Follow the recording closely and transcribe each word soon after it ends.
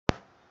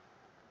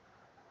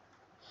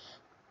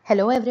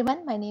Hello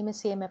everyone, my name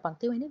is CMA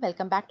Pankti. Veni.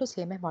 Welcome back to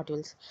CMA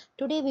Modules.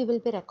 Today we will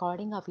be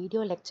recording a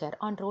video lecture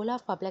on role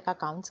of Public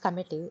Accounts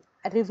Committee,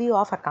 a review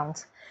of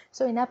accounts.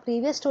 So in our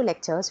previous two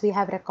lectures, we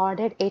have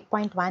recorded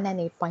 8.1 and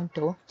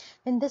 8.2.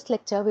 In this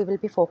lecture, we will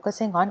be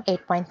focusing on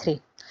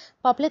 8.3.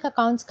 Public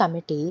Accounts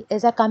Committee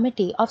is a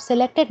committee of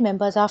selected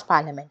members of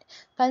Parliament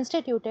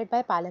constituted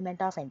by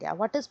Parliament of India.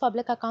 What is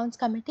Public Accounts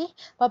Committee?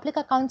 Public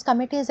Accounts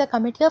Committee is a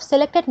committee of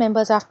selected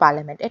members of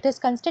Parliament. It is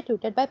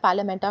constituted by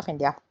Parliament of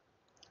India.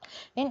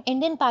 In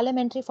Indian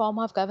parliamentary form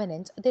of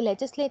governance, the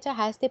legislature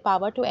has the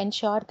power to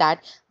ensure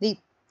that the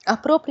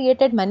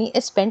appropriated money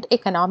is spent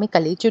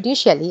economically,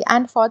 judicially,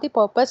 and for the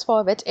purpose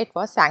for which it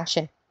was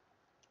sanctioned.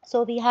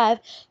 So we have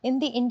in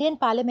the Indian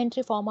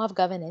parliamentary form of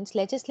governance,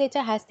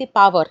 legislature has the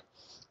power.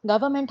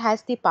 Government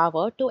has the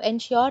power to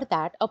ensure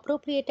that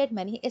appropriated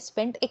money is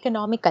spent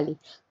economically,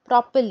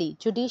 properly,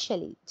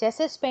 judicially.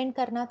 जैसे spend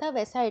करना था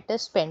वैसा it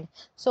is spent.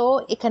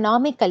 So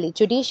economically,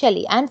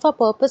 judicially, and for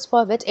purpose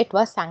for which it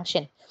was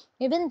sanctioned.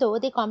 Even though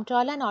the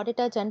Comptroller and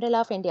Auditor General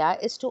of India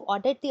is to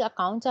audit the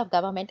accounts of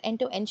government and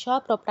to ensure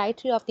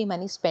propriety of the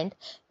money spent,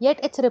 yet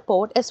its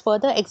report is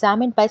further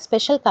examined by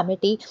special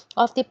committee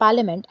of the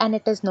Parliament and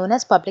it is known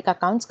as Public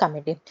Accounts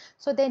Committee.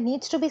 So there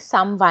needs to be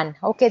someone,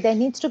 there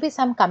needs to be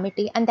some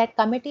committee, and that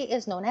committee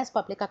is known as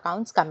Public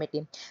Accounts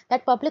Committee.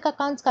 That Public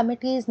Accounts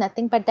Committee is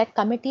nothing but that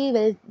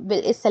committee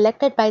is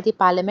selected by the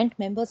Parliament,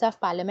 members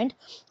of Parliament.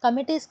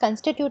 Committee is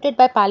constituted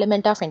by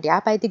Parliament of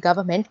India, by the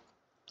government,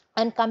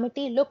 and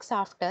committee looks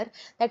after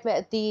that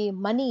the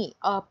money,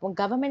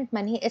 government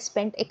money is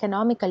spent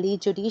economically,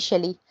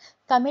 judicially.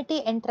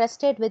 Committee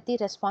entrusted with the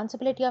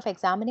responsibility of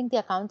examining the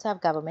accounts of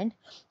government.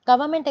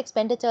 Government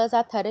expenditures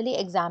are thoroughly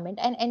examined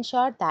and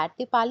ensured that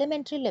the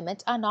parliamentary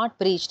limits are not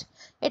breached.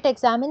 It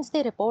examines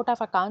the report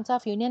of accounts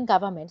of Union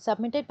government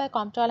submitted by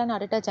Comptroller and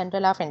Auditor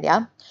General of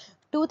India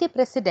to the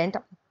President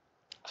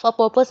for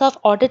purpose of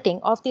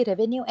auditing of the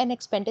revenue and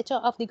expenditure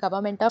of the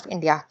government of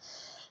India.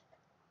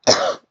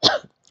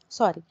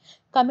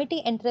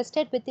 Committee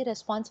entrusted with the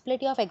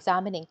responsibility of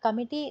examining.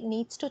 Committee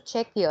needs to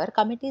check here.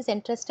 Committee is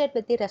entrusted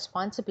with the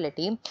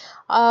responsibility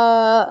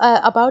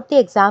about the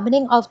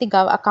examining of the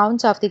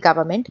accounts of the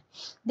government.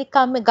 The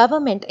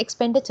government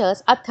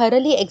expenditures are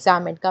thoroughly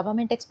examined.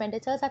 Government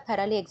expenditures are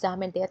thoroughly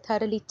examined. They are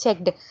thoroughly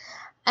checked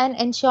and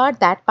ensure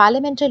that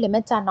parliamentary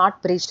limits are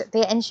not breached.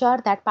 They ensure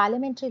that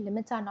parliamentary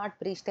limits are not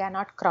breached. They are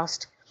not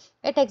crossed.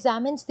 It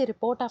examines the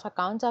report of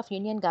accounts of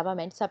Union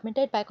government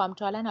submitted by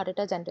Comptroller and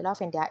Auditor General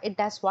of India. It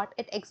does what?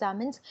 It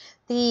examines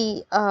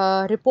the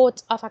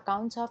reports of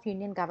accounts of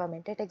Union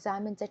government.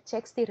 It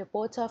checks the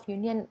reports of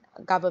Union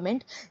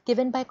government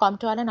given by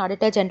Comptroller and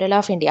Auditor General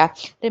of India.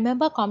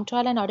 Remember,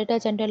 Comptroller and Auditor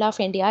General of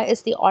India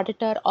is the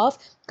auditor of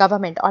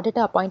government,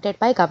 auditor appointed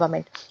by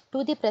government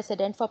to the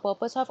President for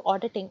purpose of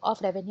auditing of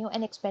revenue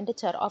and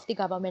expenditure of the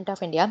government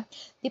of India.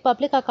 The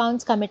Public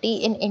Accounts Committee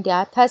in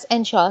India thus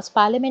ensures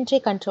parliamentary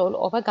control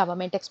over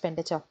government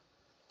expenditure.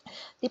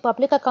 The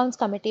Public Accounts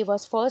Committee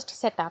was first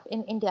set up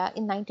in India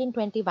in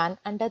 1921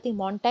 under the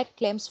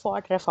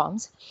Montague-Chelmsford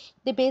reforms.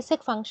 The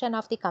basic function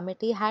of the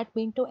committee had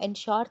been to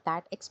ensure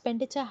that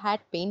expenditure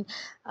had been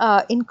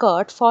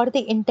incurred for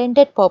the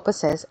intended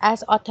purposes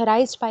as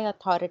authorized by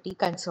authority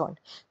concerned.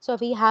 So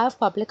we have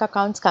Public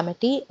Accounts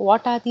Committee.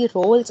 What are the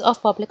roles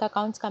of Public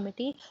Accounts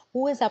Committee?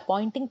 Who is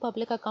appointing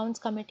Public Accounts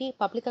Committee?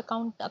 Public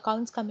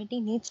Accounts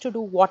Committee needs to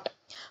do what?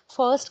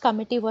 First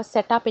committee was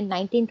set up in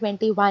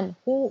 1921.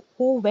 Who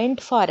went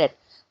for it?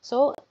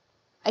 So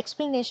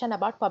explanation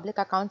about Public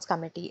Accounts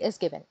Committee is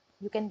given.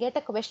 You can get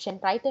a question,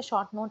 write a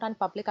short note on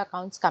Public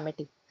Accounts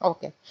Committee.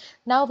 Okay.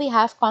 Now we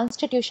have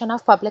Constitution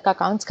of Public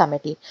Accounts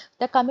Committee.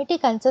 The committee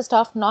consists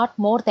of not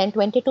more than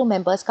 22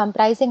 members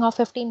comprising of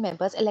 15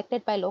 members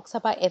elected by Lok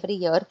Sabha every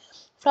year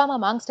from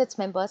amongst its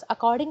members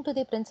according to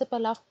the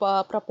principle of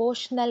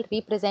proportional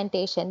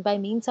representation by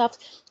means of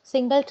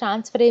single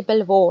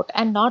transferable vote,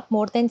 and not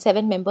more than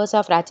 7 members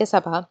of Rajya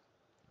Sabha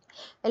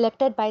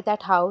elected by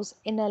that house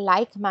in a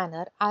like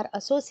manner are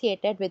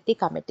associated with the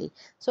committee.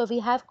 So we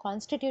have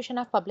Constitution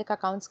of Public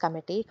Accounts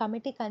Committee.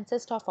 Committee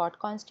consists of what?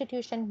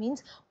 Constitution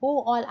means who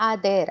all are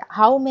there,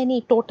 how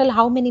many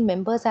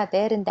members are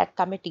there in that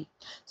committee.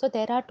 So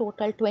there are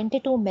total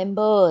 22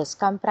 members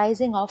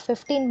comprising of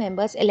 15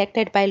 members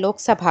elected by Lok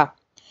Sabha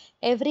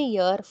every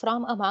year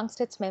from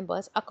amongst its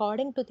members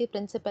according to the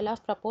principle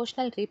of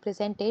proportional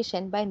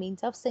representation by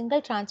means of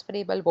single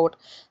transferable vote,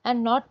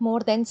 and not more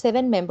than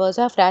 7 members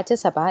of Rajya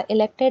Sabha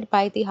elected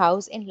by the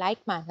House in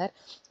like manner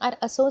are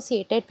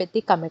associated with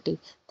the committee.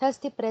 Thus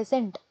the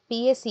present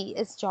PAC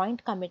is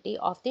joint committee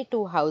of the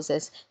two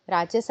houses,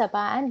 Rajya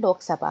Sabha and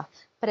Lok Sabha.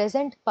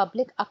 Present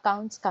Public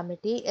Accounts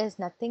Committee is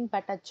nothing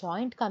but a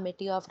joint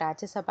committee of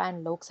Rajya Sabha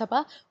and Lok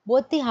Sabha.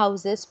 Both the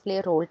houses play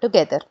a role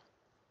together.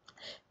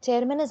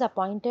 Chairman is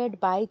appointed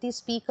by the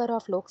Speaker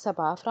of Lok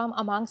Sabha from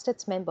amongst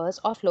its members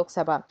of Lok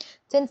Sabha.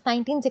 Since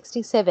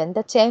 1967,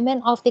 the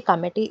chairman of the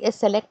committee is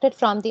selected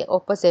from the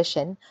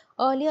opposition.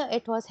 Earlier,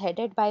 it was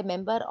headed by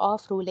member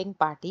of ruling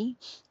party.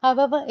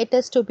 However, it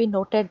is to be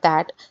noted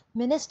that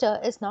minister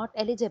is not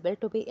eligible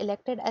to be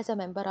elected as a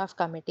member of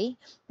committee.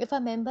 If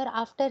a member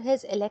after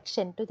his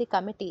election to the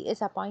committee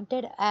is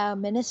appointed a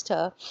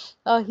minister,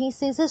 he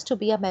ceases to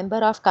be a member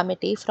of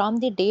committee from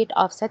the date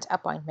of such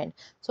appointment.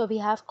 So we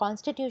have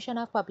Constitution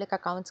of Public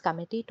Accounts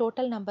Committee,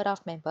 total number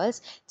of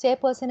members.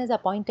 Chairperson is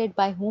appointed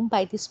by whom?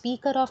 By the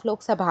Speaker of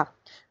Lok Sabha.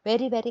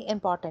 Very, very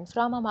important.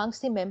 From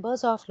amongst the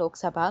members of Lok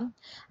Sabha.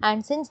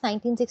 And since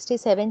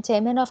 1967,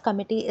 chairman of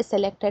committee is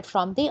selected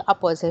from the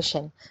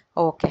opposition.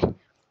 Okay,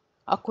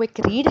 a quick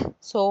read.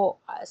 So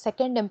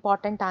second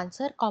important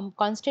answer,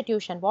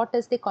 constitution. What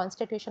is the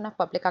Constitution of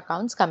Public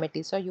Accounts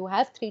Committee? So you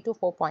have 3 to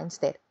 4 points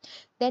there.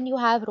 Then you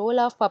have role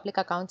of Public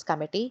Accounts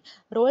Committee,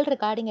 role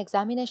regarding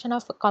examination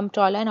of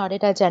Comptroller and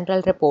Auditor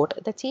General report.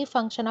 The chief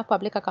function of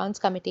Public Accounts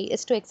Committee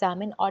is to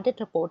examine audit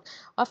report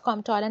of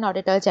Comptroller and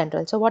Auditor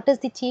General. So what is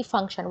the chief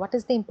function? What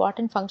is the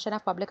important function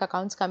of Public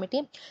Accounts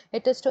Committee?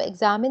 It is to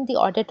examine the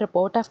audit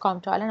report of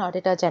Comptroller and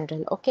Auditor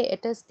General. Okay,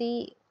 it is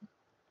the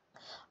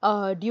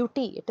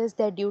duty. It is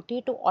their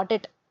duty to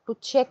audit, to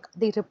check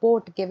the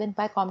report given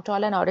by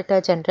Comptroller and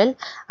Auditor General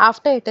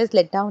after it is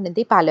let down in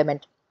the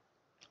Parliament.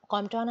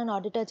 Comptroller and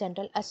Auditor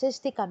General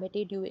assist the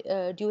committee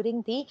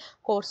during the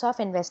course of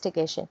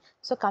investigation.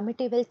 So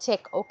committee will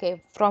check,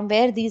 okay, from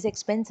where these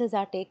expenses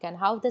are taken,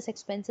 how these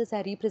expenses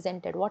are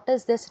represented, what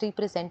is this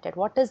represented,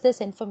 what is this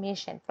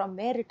information, from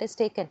where it is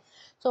taken.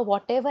 So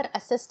whatever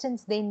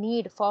assistance they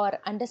need for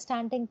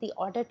understanding the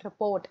audit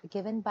report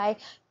given by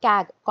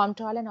CAG,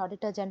 Comptroller and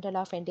Auditor General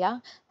of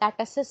India, that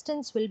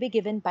assistance will be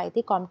given by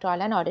the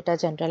Comptroller and Auditor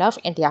General of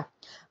India.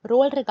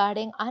 Role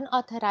regarding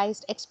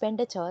unauthorized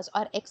expenditures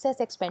or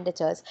excess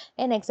expenditures.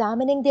 In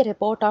examining the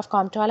report of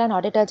Comptroller and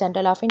Auditor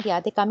General of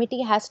India, the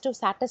committee has to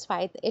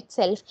satisfy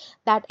itself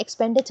that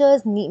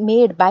expenditures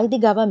made by the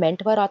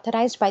government were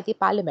authorized by the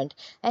Parliament,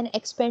 and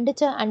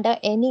expenditure under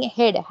any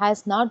head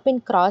has not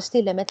been crossed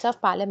the limits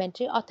of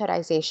parliamentary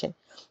authorization.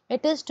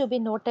 It is to be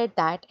noted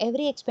that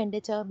every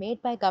expenditure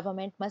made by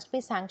government must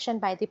be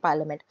sanctioned by the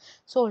Parliament.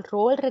 So,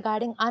 role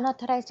regarding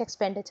unauthorized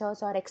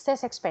expenditures or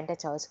excess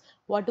expenditures.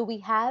 What do we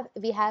have?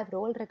 We have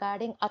role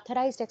regarding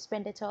authorized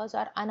expenditures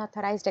or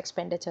unauthorized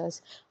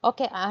expenditures.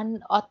 Okay,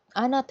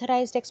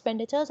 unauthorized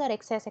expenditures or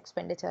excess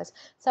expenditures.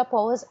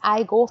 Suppose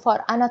I go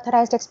for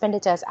unauthorized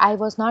expenditures. I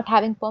was not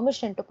having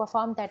permission to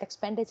perform that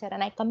expenditure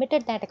and I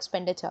committed that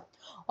expenditure,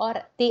 or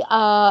the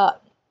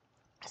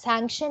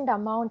sanctioned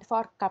amount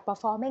for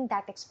performing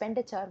that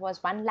expenditure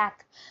was 1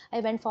 lakh.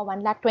 I went for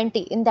 1 lakh 20.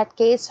 In that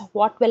case,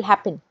 what will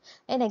happen?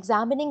 In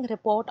examining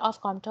report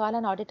of Comptroller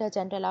and Auditor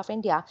General of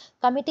India,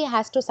 committee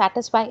has to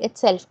satisfy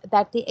itself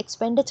that the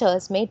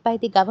expenditures made by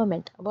the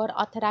government were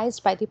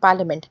authorized by the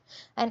Parliament,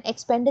 and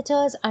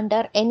expenditures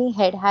under any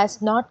head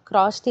has not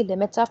crossed the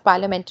limits of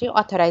parliamentary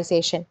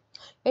authorization.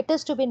 It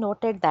is to be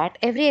noted that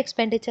every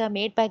expenditure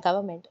made by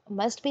government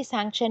must be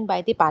sanctioned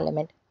by the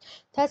Parliament.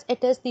 Thus,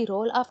 it is the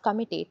role of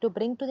committee to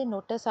bring to the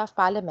notice of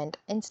Parliament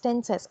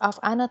instances of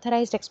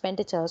unauthorized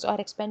expenditures or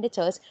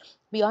expenditures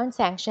beyond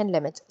sanction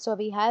limits. So,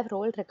 we have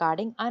role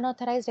regarding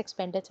unauthorized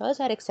expenditures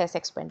or excess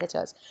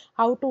expenditures,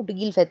 how to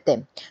deal with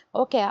them.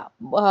 Okay,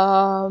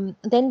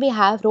 then we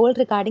have role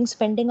regarding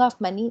spending of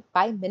money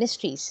by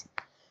ministries.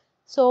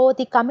 So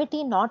the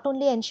committee not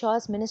only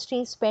ensures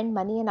ministries spend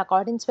money in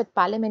accordance with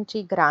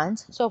parliamentary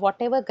grants. So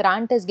whatever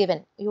grant is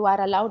given, you are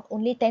allowed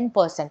only 10%,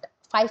 5%,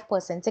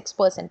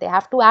 6%. They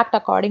have to act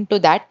according to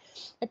that.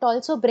 It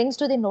also brings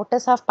to the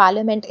notice of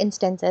Parliament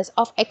instances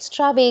of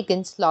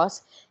extravagance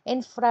loss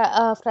in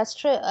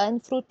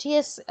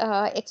fruitless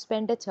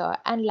expenditure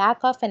and lack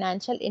of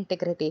financial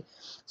integrity.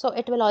 So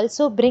it will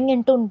also bring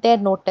into their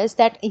notice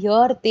that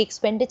here the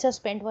expenditure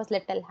spent was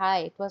little high,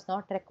 it was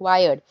not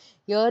required.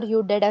 Here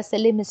you did a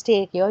silly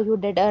mistake, here you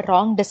did a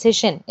wrong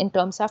decision in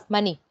terms of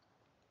money.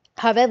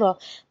 However,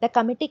 the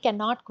committee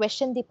cannot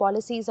question the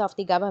policies of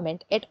the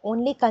government. It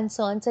only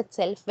concerns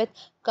itself with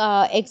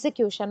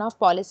execution of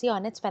policy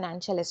on its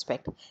financial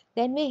aspect.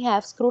 Then we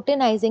have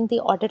scrutinizing the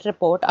audit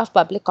report of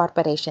public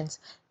corporations.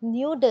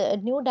 New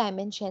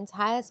dimensions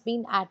has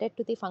been added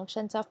to the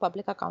functions of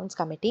Public Accounts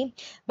Committee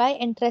by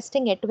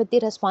entrusting it with the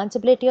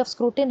responsibility of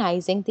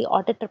scrutinizing the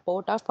audit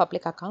report of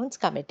Public Accounts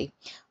Committee.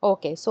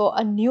 Okay, so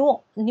a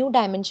new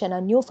dimension,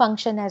 a new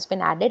function has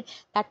been added,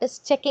 that is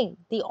checking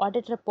the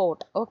audit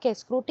report. Okay,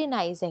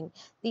 scrutinizing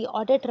the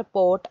audit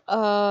report,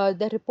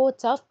 the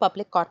reports of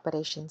public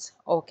corporations.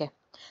 Okay.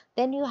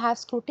 Then you have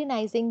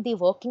scrutinizing the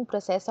working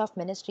process of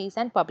ministries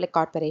and public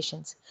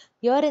corporations.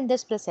 Here in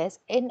this process,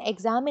 in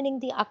examining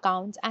the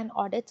accounts and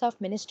audits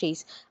of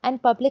ministries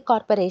and public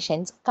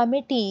corporations,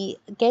 committee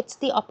gets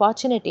the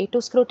opportunity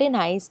to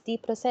scrutinize the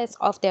process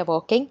of their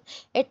working.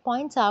 It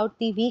points out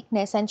the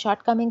weakness and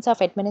shortcomings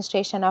of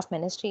administration of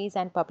ministries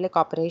and public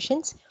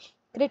operations.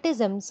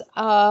 Criticisms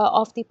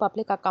of the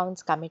Public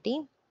Accounts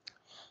Committee.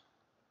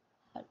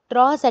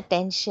 draws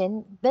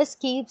attention. This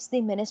keeps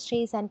the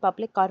ministries and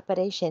public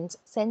corporations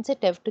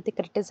sensitive to the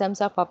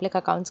criticisms of Public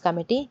Accounts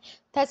Committee.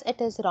 Thus,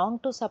 it is wrong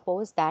to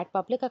suppose that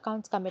Public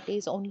Accounts Committee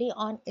is only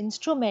an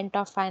instrument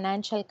of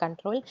financial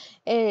control.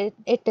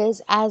 It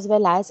is as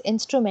well as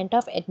instrument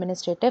of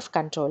administrative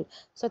control.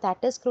 So, that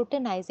is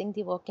scrutinizing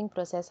the working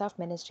process of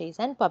ministries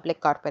and public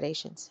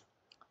corporations.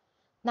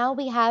 Now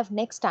we have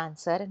next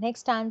answer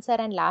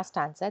and last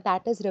answer,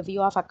 that is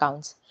review of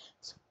accounts.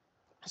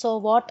 So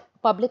what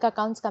Public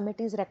Accounts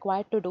Committee is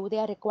required to do? They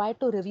are required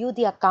to review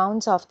the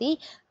accounts of the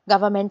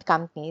government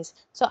companies.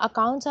 So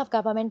accounts of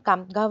government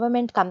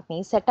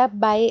companies set up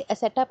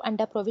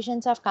under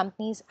provisions of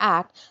Companies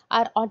Act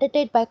are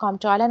audited by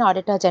Comptroller and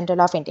Auditor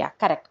General of India.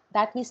 Correct.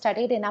 That we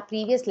studied in our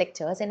previous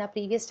lectures, in our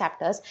previous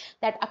chapters,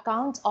 that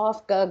accounts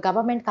of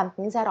government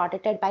companies are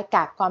audited by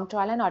CAG,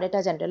 Comptroller and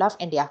Auditor General of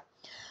India.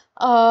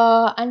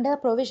 Under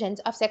provisions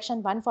of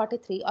Section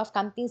 143 of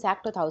Companies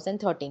Act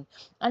 2013.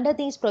 Under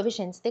these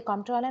provisions, the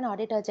Comptroller and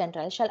Auditor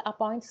General shall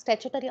appoint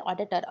statutory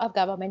auditor of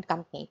government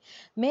company,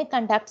 may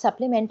conduct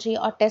supplementary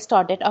or test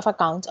audit of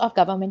accounts of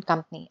government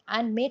company,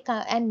 and may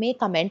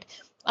comment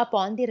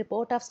upon the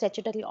report of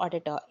statutory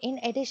auditor. In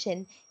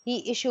addition,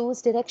 he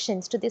issues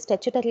directions to the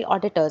statutory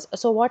auditors.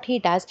 So what he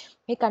does,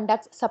 he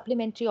conducts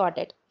supplementary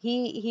audit.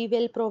 He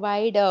will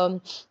provide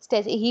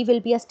he will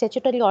be a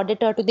statutory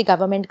auditor to the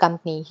government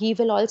company. He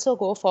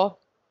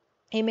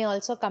may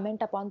also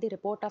comment upon the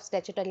report of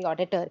statutory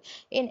auditor.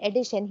 In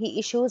addition, he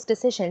issues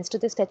decisions to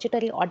the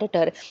statutory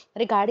auditor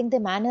regarding the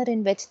manner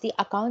in which the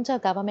accounts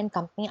of government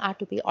company are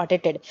to be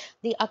audited.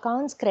 The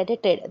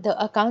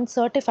accounts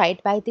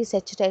certified by the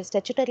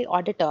statutory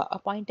auditor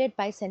appointed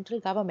by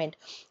central government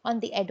on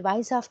the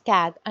advice of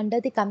CAG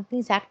under the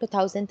Companies Act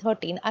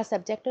 2013 are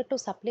subjected to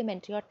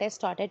supplementary or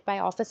test audit by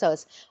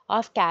officers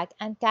of CAG,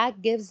 and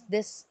CAG gives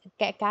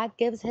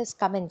his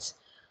comments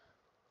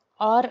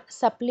or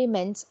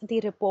supplements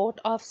the report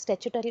of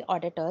statutory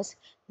auditors.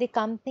 The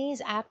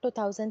Companies Act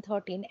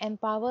 2013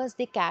 empowers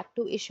the CAC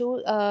to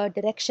issue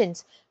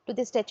directions to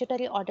the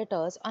statutory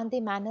auditors on the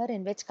manner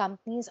in which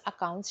companies'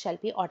 accounts shall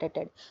be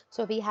audited.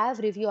 So we have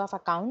review of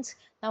accounts.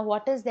 Now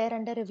what is there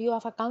under review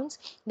of accounts?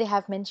 They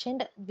have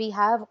mentioned we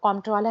have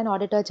Comptroller and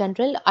Auditor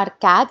General or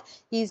CAG.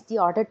 He is the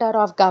auditor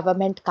of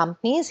government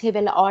companies. He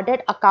will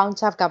audit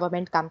accounts of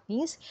government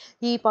companies.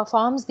 He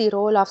performs the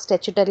role of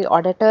statutory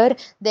auditor.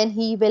 Then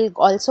he will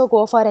also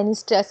go for any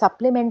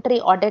supplementary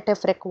audit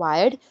if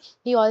required.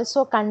 He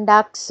also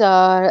conducts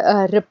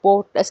a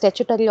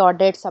statutory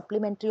audit,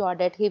 supplementary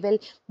audit. He will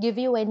give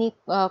you any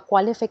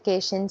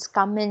qualifications,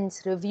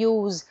 comments,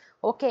 reviews,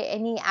 okay,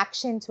 any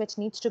actions which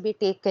needs to be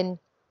taken.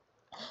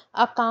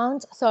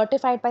 Accounts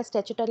certified by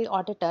statutory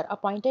auditor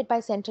appointed by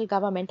central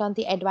government on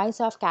the advice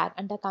of CAG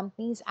under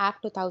Companies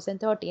Act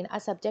 2013 are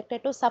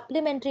subjected to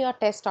supplementary or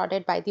test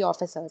audit by the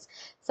officers.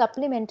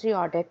 Supplementary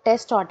audit,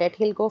 test audit,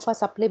 he'll go for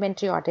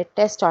supplementary audit,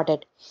 test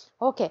audit.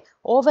 Okay,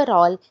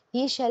 overall,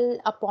 he shall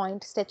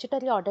appoint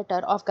statutory auditor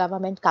of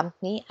government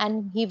company,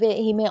 and he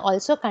may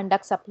also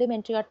conduct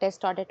supplementary or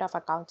test audit of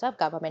accounts of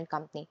government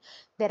company.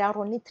 There are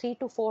only 3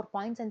 to 4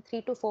 points, and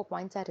 3 to 4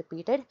 points are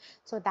repeated.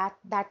 So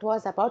that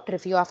was about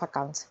review of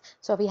accounts.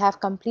 So we have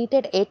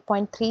completed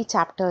 8.3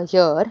 chapter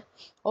here.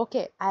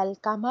 Okay, I'll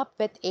come up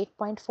with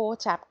 8.4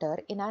 chapter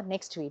in our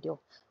next video.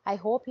 I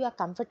hope you are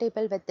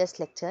comfortable with this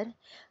lecture.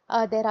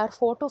 There are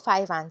 4 to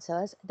 5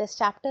 answers. This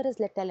chapter is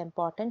little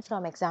important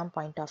from exam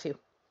point of view.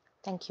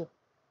 Thank you.